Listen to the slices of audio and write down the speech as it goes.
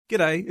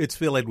G'day, it's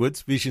Phil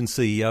Edwards, Vision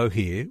CEO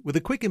here, with a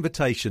quick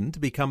invitation to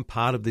become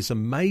part of this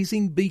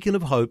amazing beacon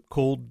of hope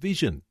called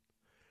Vision.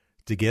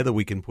 Together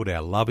we can put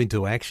our love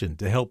into action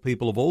to help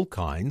people of all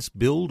kinds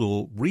build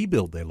or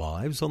rebuild their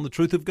lives on the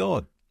truth of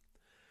God.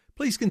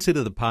 Please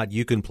consider the part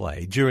you can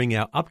play during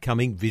our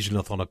upcoming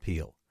Visionathon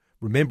appeal,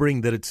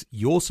 remembering that it's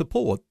your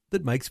support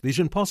that makes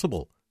Vision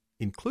possible,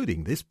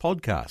 including this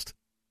podcast.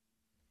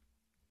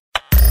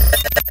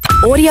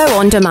 Audio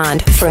on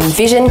demand from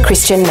Vision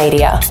Christian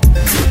Media.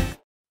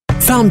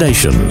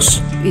 Foundations.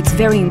 It's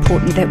very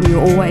important that we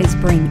always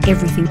bring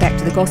everything back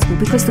to the gospel,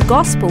 because the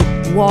gospel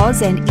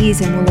was and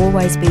is and will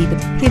always be the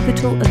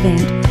pivotal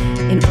event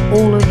in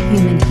all of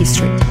human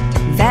history.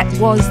 That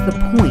was the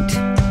point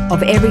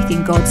of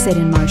everything God set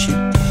in motion.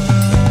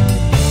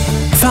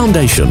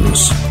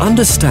 Foundations.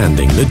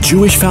 Understanding the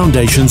Jewish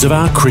foundations of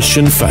our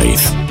Christian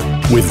faith.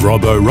 With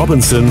Robbo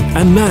Robinson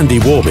and Mandy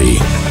Warby.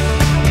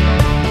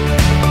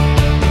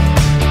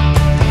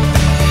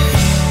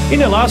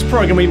 In our last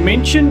program, we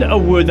mentioned a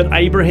word that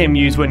Abraham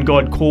used when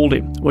God called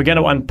him. We're going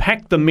to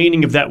unpack the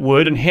meaning of that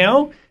word and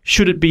how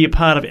should it be a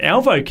part of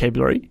our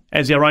vocabulary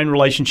as our own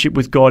relationship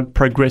with God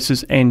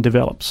progresses and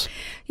develops.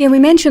 Yeah, we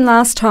mentioned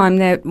last time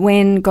that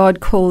when God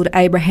called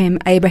Abraham,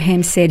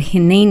 Abraham said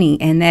Hineni,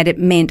 and that it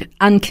meant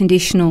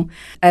unconditional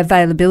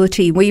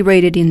availability. We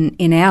read it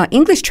in our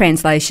English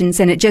translations,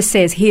 and it just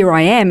says, "Here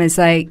I am," as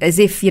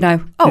if,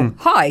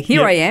 hi,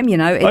 here I am,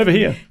 Over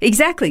here.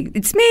 Exactly,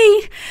 it's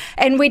me.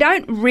 And we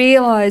don't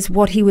realise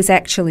what he was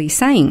actually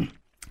saying.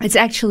 It's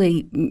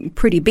actually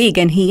pretty big,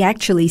 and he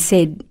actually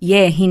said,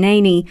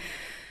 Hineni,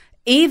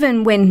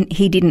 even when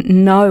he didn't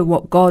know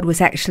what God was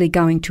actually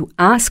going to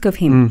ask of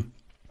him.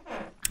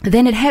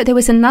 Then there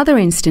was another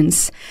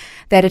instance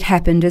that had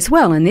happened as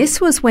well, and this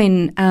was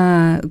when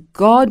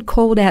God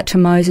called out to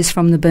Moses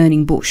from the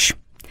burning bush,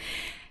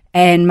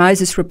 and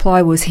Moses'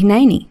 reply was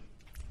Hineni.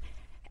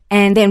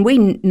 And then we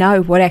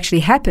know what actually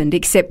happened,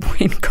 except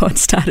when God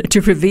started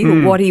to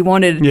reveal what he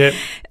wanted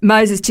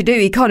Moses to do,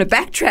 he kind of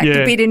backtracked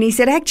a bit and he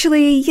said,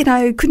 actually,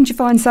 couldn't you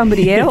find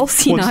somebody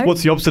else?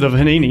 What's the opposite of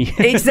Hineni?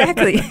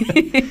 Exactly.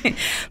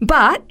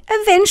 But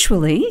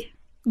eventually,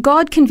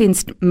 God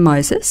convinced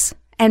Moses,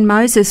 and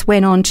Moses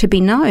went on to be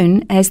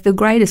known as the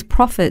greatest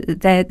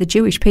prophet that the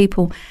Jewish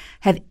people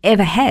have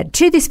ever had.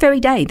 To this very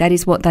day, that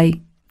is what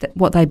they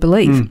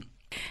believe.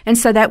 And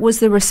so that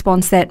was the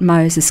response that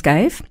Moses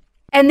gave.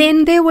 And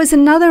then there was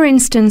another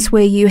instance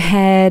where you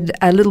had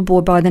a little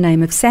boy by the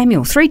name of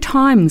Samuel. 3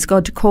 times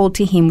God called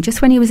to him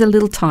just when he was a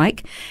little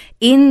tyke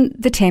in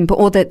the temple,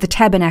 or the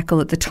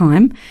tabernacle at the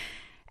time.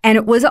 And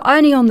it was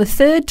only on the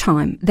 3rd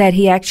time that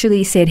he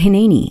actually said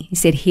Hineni. He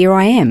said, "Here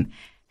I am,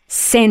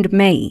 send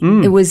me."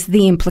 It was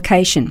the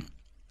implication.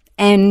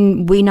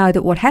 And we know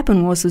that what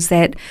happened was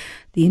that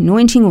the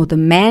anointing or the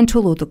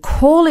mantle or the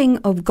calling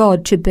of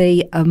God to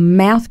be a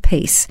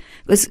mouthpiece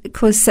was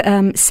because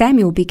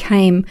Samuel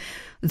became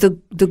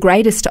the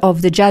greatest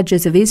of the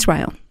judges of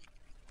Israel.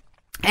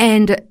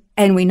 And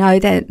we know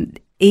that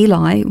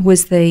Eli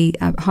was the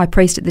high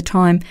priest at the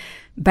time.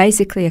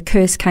 Basically, a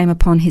curse came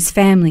upon his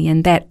family,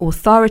 and that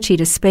authority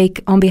to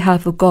speak on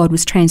behalf of God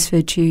was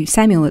transferred to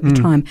Samuel at the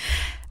time.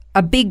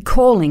 A big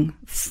calling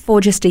for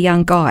just a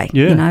young guy,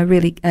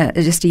 really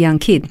just a young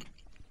kid.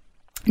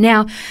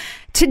 Now,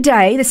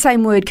 today, the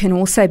same word can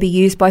also be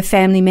used by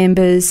family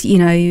members,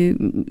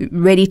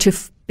 ready to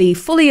be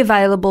fully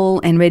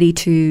available and ready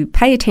to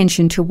pay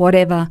attention to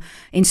whatever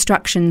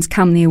instructions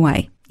come their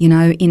way.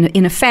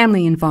 In a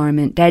family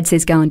environment, Dad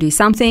says go and do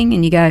something,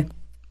 and you go,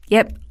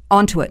 yep,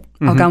 onto it.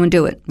 I'll go and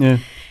do it. Yeah.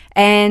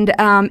 And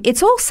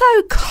it's also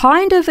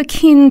kind of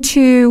akin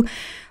to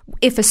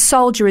if a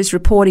soldier is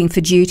reporting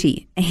for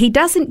duty. He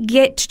doesn't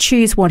get to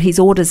choose what his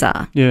orders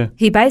are. Yeah.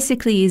 He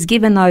basically is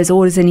given those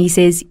orders and he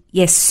says,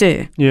 "Yes,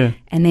 sir." Yeah.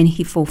 And then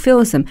he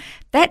fulfills them.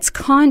 That's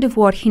kind of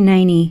what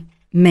Hineni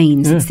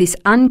means. It's this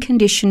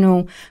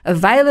unconditional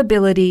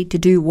availability to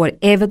do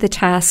whatever the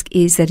task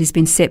is that has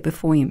been set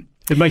before him.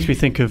 It makes me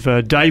think of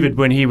David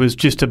when he was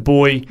just a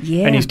boy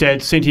and his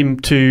dad sent him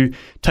to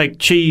take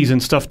cheese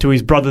and stuff to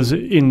his brothers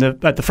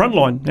at the front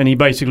line, and he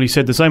basically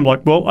said the same,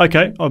 like, well,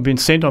 okay, I've been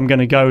sent, I'm going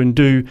to go and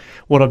do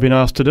what I've been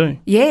asked to do.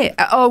 Yeah.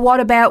 Or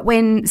what about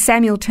when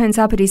Samuel turns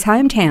up at his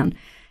hometown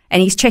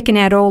and he's checking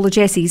out all of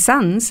Jesse's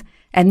sons,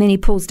 and then he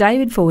pulls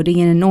David forward and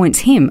anoints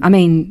him? I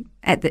mean,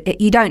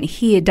 you don't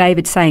hear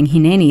David saying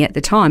Hineni at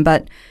the time,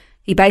 but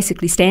he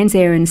basically stands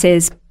there and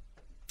says,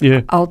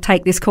 I'll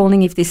take this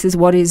calling if this is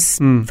what is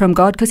from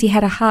God, because he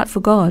had a heart for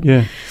God.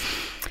 Yeah.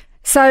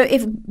 So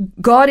if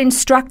God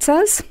instructs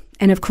us,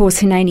 and of course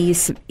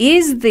Hineni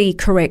is the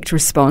correct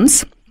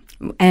response,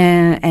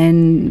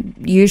 and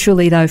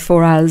usually though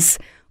for us,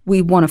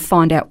 we want to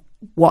find out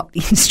what the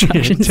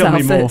instructions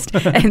are first.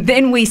 And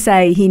then we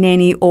say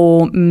Hineni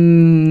or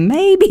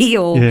maybe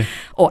or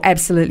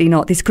absolutely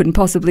not. This couldn't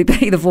possibly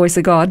be the voice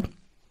of God.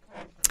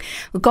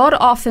 God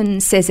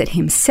often says it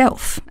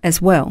himself as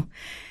well.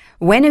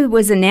 When he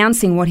was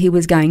announcing what he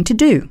was going to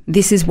do,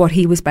 this is what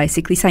he was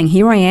basically saying.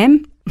 Here I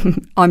am,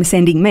 I'm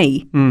sending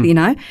me,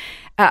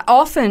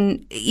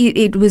 Often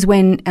it was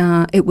when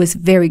it was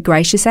very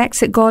gracious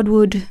acts that God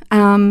would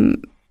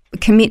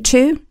commit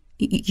to,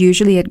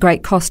 usually at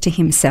great cost to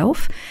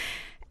himself.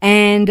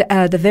 And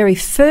the very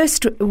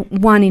first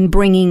one in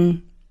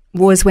bringing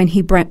was when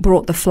he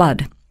brought the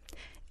flood.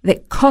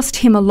 That cost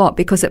him a lot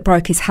because it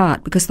broke his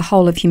heart, because the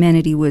whole of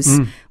humanity was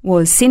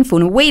sinful.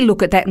 And we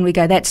look at that and we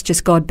go, that's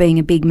just God being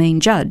a big, mean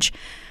judge.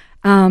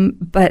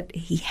 But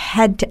he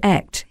had to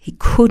act. He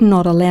could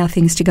not allow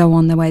things to go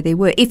on the way they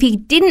were. If he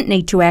didn't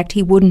need to act,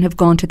 he wouldn't have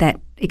gone to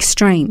that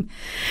extreme.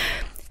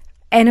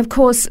 And of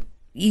course,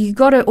 you've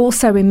got to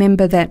also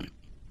remember that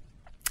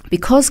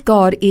because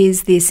God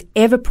is this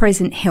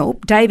ever-present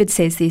help, David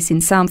says this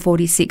in Psalm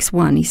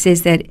 46:1. He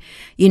says that,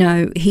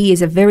 he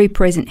is a very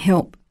present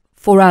help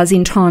for us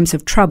in times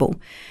of trouble.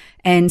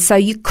 And so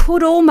you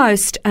could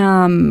almost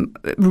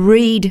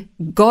read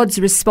God's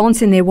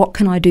response in there, what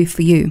can I do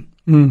for you?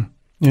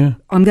 Yeah.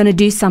 I'm going to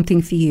do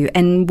something for you.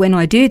 And when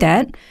I do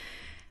that,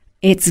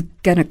 it's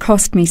going to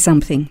cost me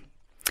something.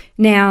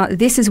 Now,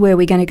 this is where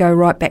we're going to go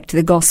right back to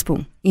the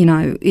gospel.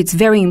 It's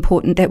very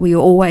important that we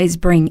always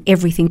bring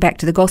everything back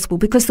to the gospel,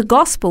 because the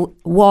gospel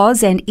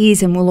was and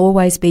is and will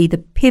always be the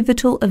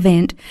pivotal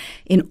event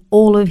in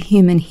all of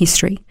human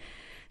history.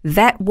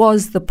 That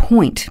was the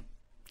point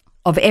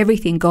of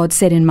everything God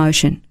set in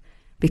motion,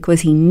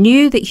 because he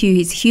knew that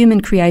his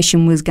human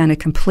creation was going to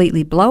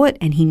completely blow it,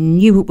 and he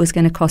knew it was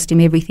going to cost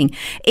him everything.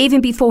 Even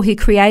before he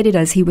created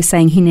us, he was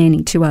saying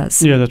hineni to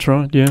us. Yeah, that's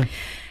right, yeah.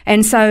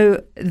 And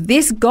so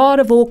this God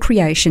of all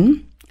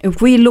creation,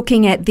 if we're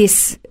looking at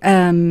this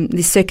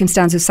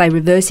circumstance of, say,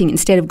 reversing,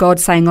 instead of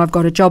God saying, I've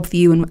got a job for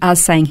you, and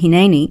us saying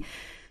hineni,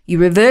 you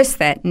reverse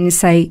that and you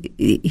say,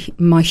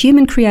 my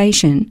human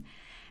creation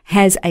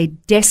has a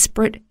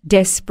desperate,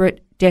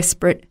 desperate,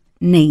 desperate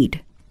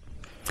need.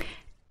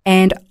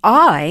 And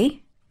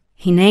I,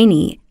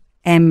 hineni,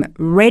 am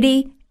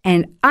ready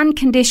and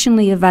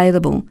unconditionally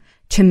available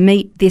to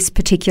meet this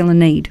particular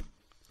need.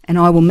 And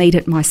I will meet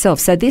it myself.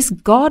 So this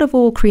God of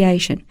all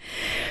creation,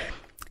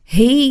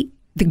 the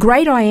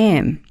great I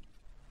am,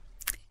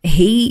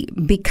 he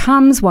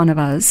becomes one of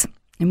us.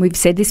 And we've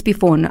said this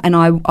before, and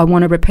I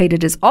want to repeat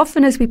it as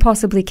often as we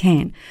possibly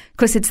can,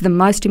 because it's the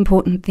most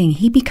important thing.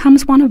 He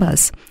becomes one of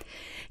us.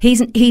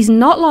 He's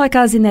not like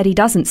us in that he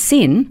doesn't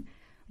sin,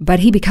 but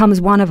he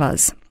becomes one of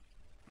us.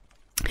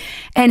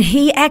 And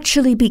he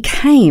actually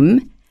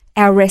became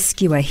our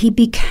rescuer. He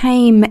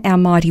became our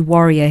mighty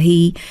warrior.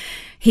 He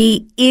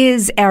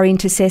is our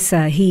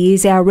intercessor. He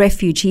is our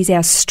refuge. He's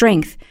our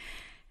strength.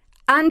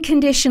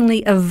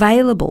 Unconditionally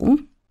available,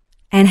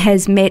 and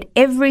has met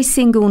every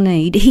single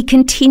need. He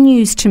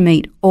continues to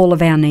meet all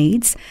of our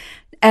needs.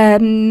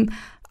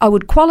 I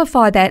would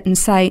qualify that and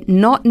say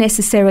not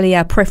necessarily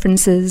our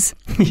preferences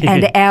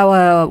and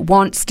our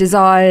wants,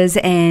 desires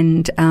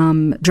and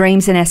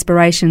dreams and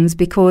aspirations,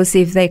 because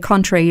if they're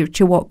contrary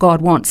to what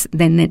God wants,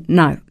 then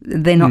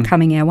they're not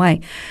coming our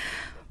way.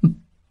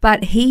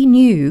 But he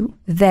knew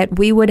that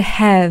we would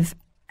have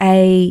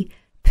a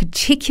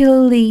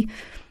particularly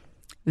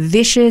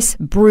vicious,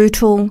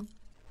 brutal,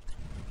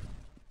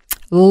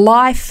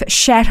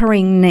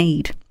 life-shattering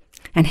need,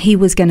 and he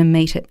was going to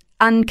meet it,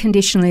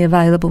 unconditionally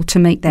available to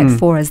meet that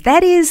for us.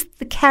 That is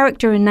the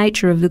character and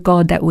nature of the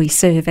God that we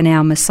serve and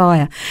our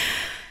Messiah.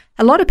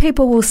 A lot of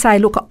people will say,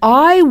 look,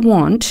 I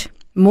want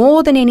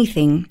more than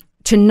anything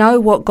to know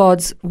what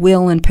God's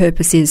will and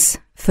purpose is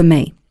for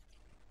me.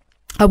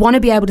 I want to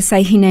be able to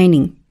say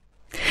hineni,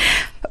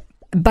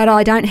 but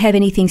I don't have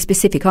anything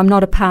specific. I'm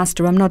not a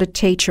pastor. I'm not a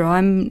teacher.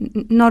 I'm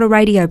not a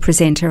radio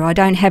presenter. I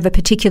don't have a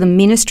particular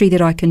ministry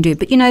that I can do.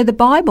 But, the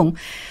Bible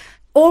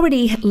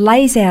already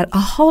lays out a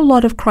whole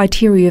lot of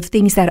criteria of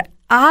things that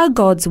are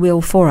God's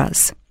will for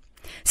us.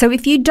 So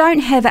if you don't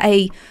have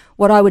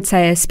what I would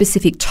say a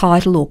specific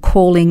title or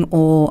calling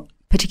or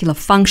particular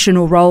function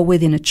or role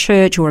within a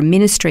church or a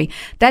ministry,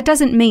 that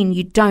doesn't mean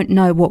you don't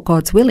know what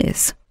God's will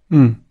is.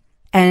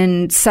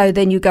 And so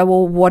then you go,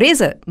 well, what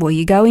is it? Well,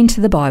 you go into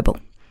the Bible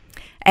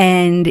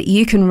and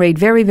you can read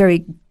very,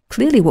 very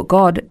clearly what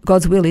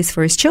God's will is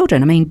for his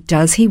children. I mean,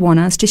 does he want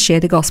us to share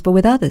the gospel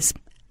with others?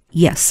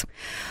 Yes.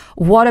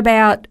 What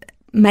about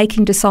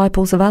making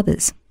disciples of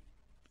others?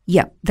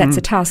 Yeah, that's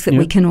a task that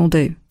we can all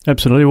do.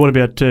 Absolutely. What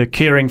about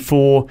caring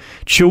for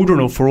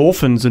children or for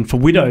orphans and for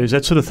widows,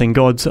 that sort of thing?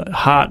 God's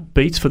heart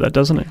beats for that,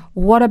 doesn't it?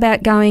 What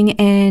about going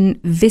and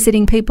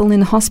visiting people in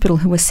the hospital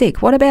who are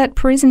sick? What about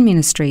prison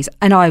ministries?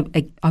 And I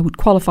would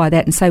qualify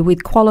that and say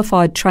with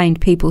qualified,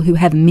 trained people who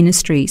have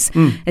ministries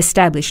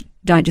established,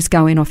 don't just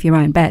go in off your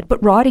own bat,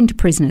 but writing to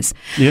prisoners.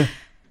 Yeah.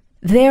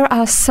 There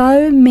are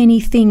so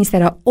many things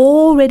that are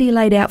already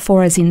laid out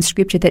for us in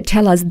Scripture that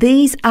tell us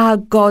these are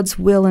God's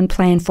will and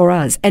plan for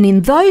us. And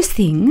in those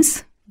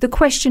things, the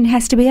question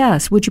has to be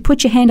asked, would you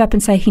put your hand up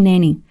and say,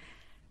 hineni,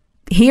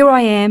 here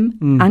I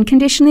am,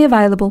 unconditionally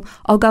available.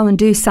 I'll go and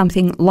do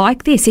something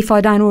like this if I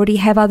don't already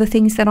have other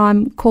things that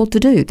I'm called to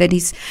do.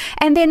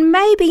 And then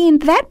maybe in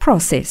that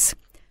process,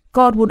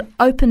 God would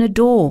open a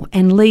door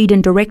and lead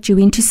and direct you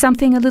into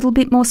something a little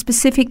bit more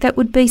specific that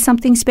would be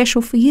something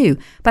special for you.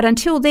 But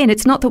until then,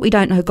 it's not that we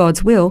don't know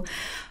God's will.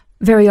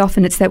 very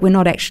often it's that we're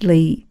not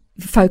actually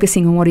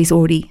focusing on what he's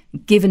already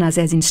given us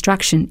as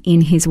instruction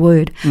in his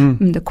word.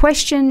 And the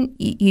question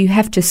you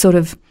have to sort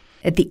of,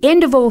 at the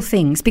end of all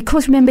things,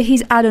 because remember,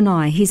 he's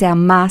Adonai, he's our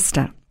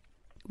master.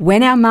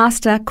 When our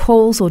master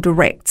calls or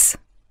directs,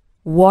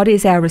 what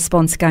is our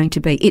response going to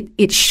be?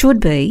 It should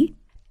be,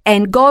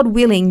 and God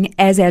willing,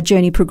 as our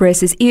journey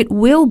progresses, it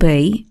will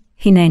be,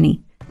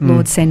 Hineni,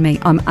 Lord, send me.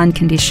 I'm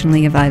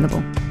unconditionally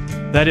available.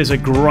 That is a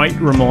great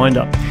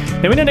reminder.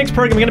 Now, in our next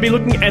program, we're going to be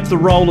looking at the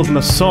role of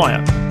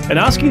Messiah and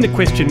asking the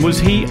question, was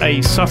he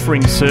a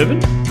suffering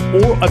servant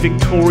or a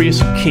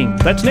victorious king?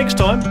 That's next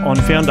time on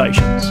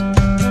Foundations.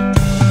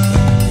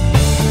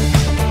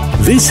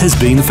 This has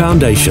been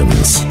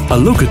Foundations, a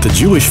look at the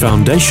Jewish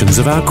foundations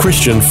of our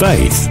Christian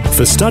faith.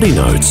 For study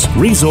notes,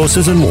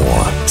 resources and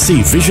more,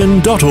 see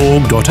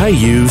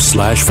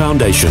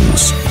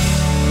vision.org.au/foundations.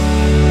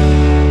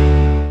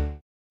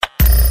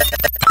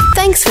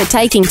 Thanks for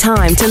taking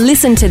time to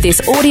listen to this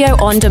audio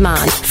on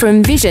demand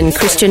from Vision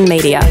Christian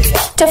Media.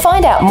 To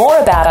find out more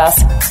about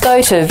us,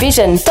 go to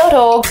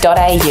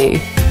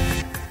vision.org.au.